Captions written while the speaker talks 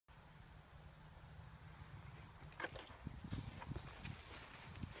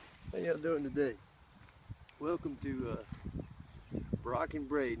y'all doing today? Welcome to Brock and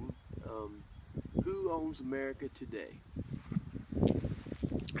Braden. Who owns America today?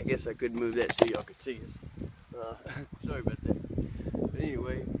 I guess I couldn't move that so y'all could see us. Sorry about that. But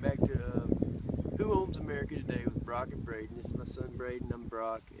anyway, back to who owns America today with Brock and Braden. This is my son Braden, I'm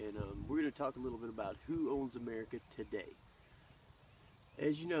Brock, and we're going to talk a little bit about who owns America today.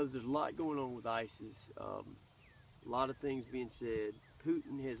 As you know, there's a lot going on with ISIS. A lot of things being said.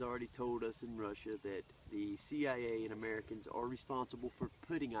 Putin has already told us in Russia that the CIA and Americans are responsible for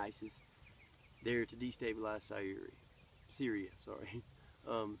putting ISIS there to destabilize Syria.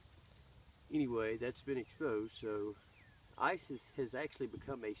 Anyway, that's been exposed. So ISIS has actually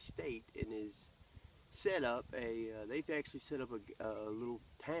become a state and is set up they've actually set up a little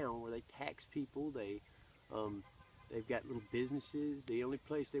town where they tax people. They've got little businesses. The only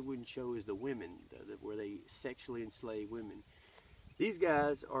place they wouldn't show is the women, where they sexually enslave women. These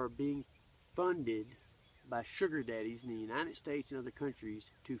guys are being funded by sugar daddies in the United States and other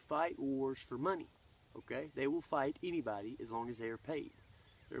countries to fight wars for money. Okay? They will fight anybody as long as they are paid.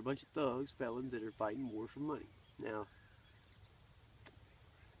 They're a bunch of thugs, felons that are fighting wars for money. Now,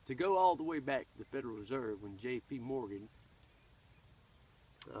 to go all the way back to the Federal Reserve, when J.P. Morgan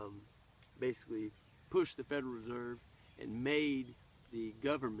basically pushed the Federal Reserve and made the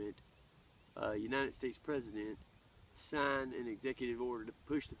government, United States president, sign an executive order to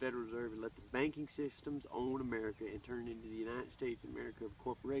push the Federal Reserve and let the banking systems own America and turn it into the United States of America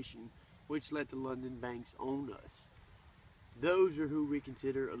Corporation, which let the London banks own us. Those are who we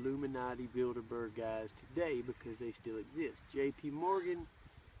consider Illuminati Bilderberg guys today because they still exist. J.P. Morgan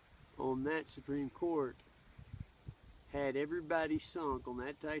on that Supreme Court had everybody sunk on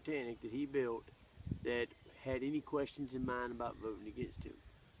that Titanic that he built that had any questions in mind about voting against him.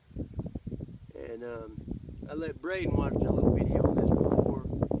 And I let Braden watch a little video on this before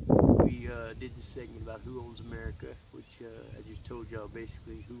we did this segment about who owns America, which I just told y'all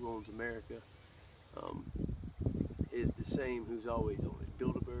basically who owns America is the same who's always on it.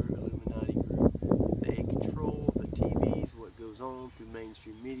 Bilderberg, Illuminati group. They control the TVs, what goes on through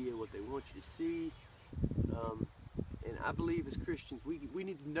mainstream media, what they want you to see. And I believe as Christians, we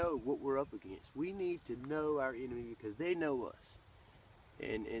need to know what we're up against. We need to know our enemy because they know us.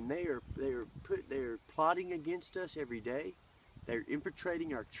 And they are plotting against us every day. They're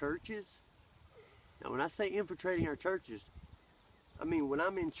infiltrating our churches. Now, when I say infiltrating our churches, I mean when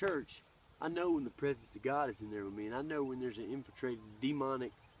I'm in church, I know when the presence of God is in there with me, and I know when there's an infiltrated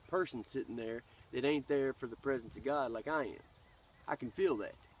demonic person sitting there that ain't there for the presence of God like I am. I can feel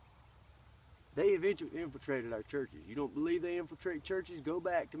that. They have infiltrated our churches. You don't believe they infiltrate churches? Go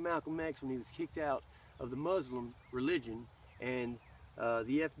back to Malcolm X when he was kicked out of the Muslim religion, and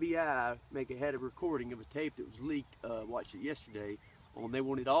the FBI had a recording of a tape that was leaked. Watched it yesterday. They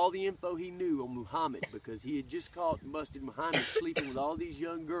wanted all the info he knew on Muhammad because he had just caught and busted Muhammad sleeping with all these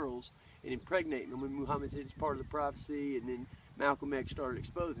young girls and impregnating them. And Muhammad said it's part of the prophecy, and then Malcolm X started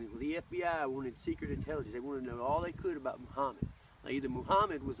exposing it. Well, the FBI wanted secret intelligence. They wanted to know all they could about Muhammad. Now, either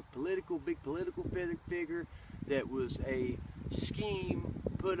Muhammad was a big political figure that was a scheme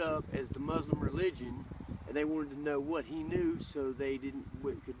put up as the Muslim religion, and they wanted to know what he knew so they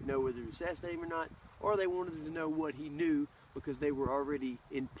could know whether to assassinate him or not, or they wanted to know what he knew because they were already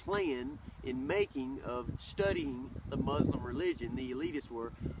in making of studying the Muslim religion, the elitists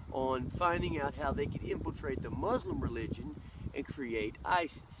were, on finding out how they could infiltrate the Muslim religion and create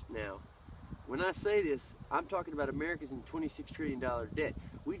ISIS. Now, when I say this, I'm talking about America's in $26 trillion debt.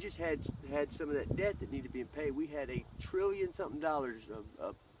 We just had some of that debt that needed to be paid. We had $1 trillion-something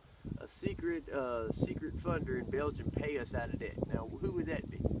of a secret funder in Belgium pay us out of debt. Now, who would that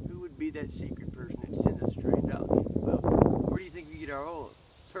be? Who would be that secret person that sent us $1 trillion? Well, where do you think we get our oil?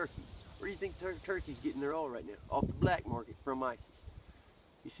 Turkey. Where do you think Turkey's getting their oil right now? Off the black market from ISIS.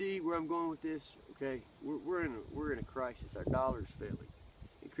 You see where I'm going with this? Okay, we're in a crisis. Our dollar's failing.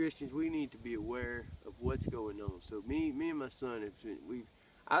 And Christians, we need to be aware of what's going on. So me and my son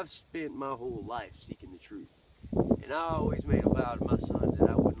I've spent my whole life seeking the truth. And I always made a vow to my son that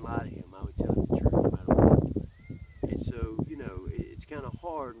I wouldn't lie to him. I would tell him the truth no matter what. And so, you know, it's kind of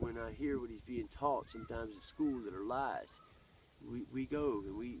hard when I hear what he's being taught sometimes at school that are lies. We go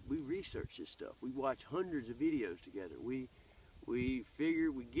and we research this stuff. We watch hundreds of videos together. We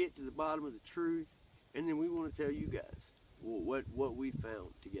figure we get to the bottom of the truth, and then we want to tell you guys what we found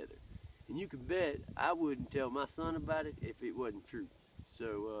together. And you can bet I wouldn't tell my son about it if it wasn't true.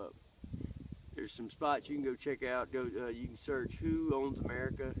 So there's some spots you can go check out. You can search Who Owns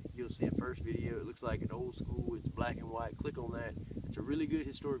America. You'll see a first video. It looks like an old school. It's black and white. Click on that. It's a really good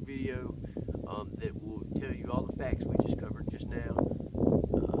historic video that will tell you all the facts we just covered just now.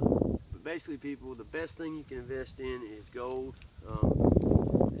 But basically, people, the best thing you can invest in is gold.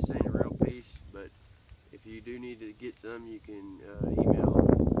 This ain't a real piece, but if you do need to get some, you can email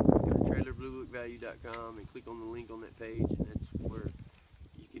trailerbluebookvalue.com and click on the link on that page, and that's where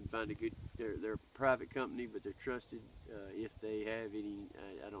you can find a good. They're a private company, but they're trusted. If they have any,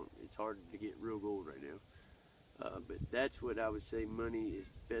 I don't. It's hard to get real gold right now. But that's what I would say. Money is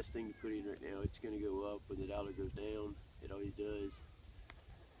the best thing to put in right now. It's going to go up when the dollar goes down. It always does.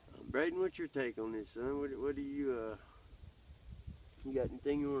 Braden, what's your take on this, son? What do you you got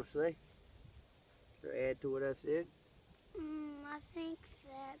anything you want to say or add to what I've said? I think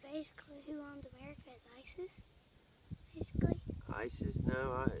that basically who owns America is ISIS. Basically. ISIS?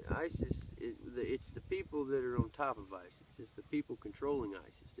 No, ISIS. It's the people that are on top of ISIS. It's the people controlling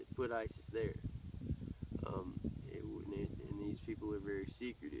ISIS that put ISIS there. And these people are very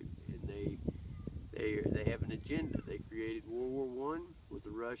secretive, and they have an agenda. They created World War I with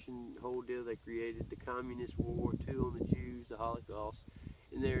the Russian whole deal. They created the Communist World War II on the Jews, the Holocaust,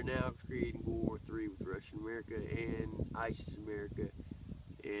 and they are now creating World War III with Russian America and ISIS America,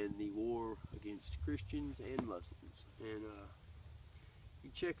 and the war against Christians and Muslims. And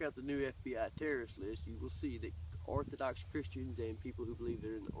you check out the new FBI terrorist list, you will see that Orthodox Christians and people who believe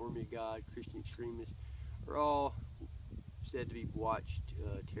they're in the army of God, Christian extremists, are all said to be watched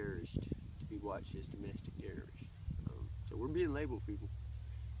terrorists, to be watched as domestic terrorists. So we're being labeled, people.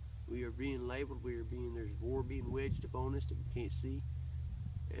 We are being labeled. There's war being wedged upon us that we can't see.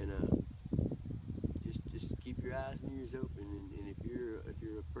 And just keep your eyes and ears open. And if you're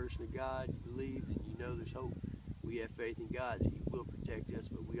a person of God, you believe, and you know there's hope. We have faith in God that He will protect us,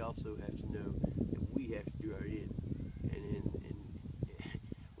 but we also have to know that we have to do our end. And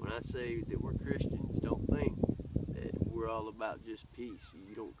when I say that we're Christians, don't think that we're all about just peace.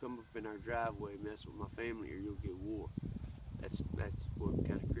 You don't come up in our driveway and mess with my family, or you'll get war. That's what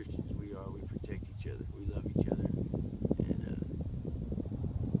kind of Christians we are. We protect each other. We love each other, and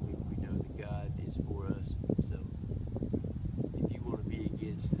we know that God is for us. So if you want to be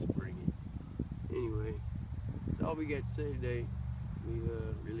against us, bring it. Anyway, that's all we got to say today. We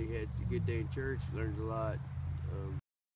really had a good day in church. Learned a lot.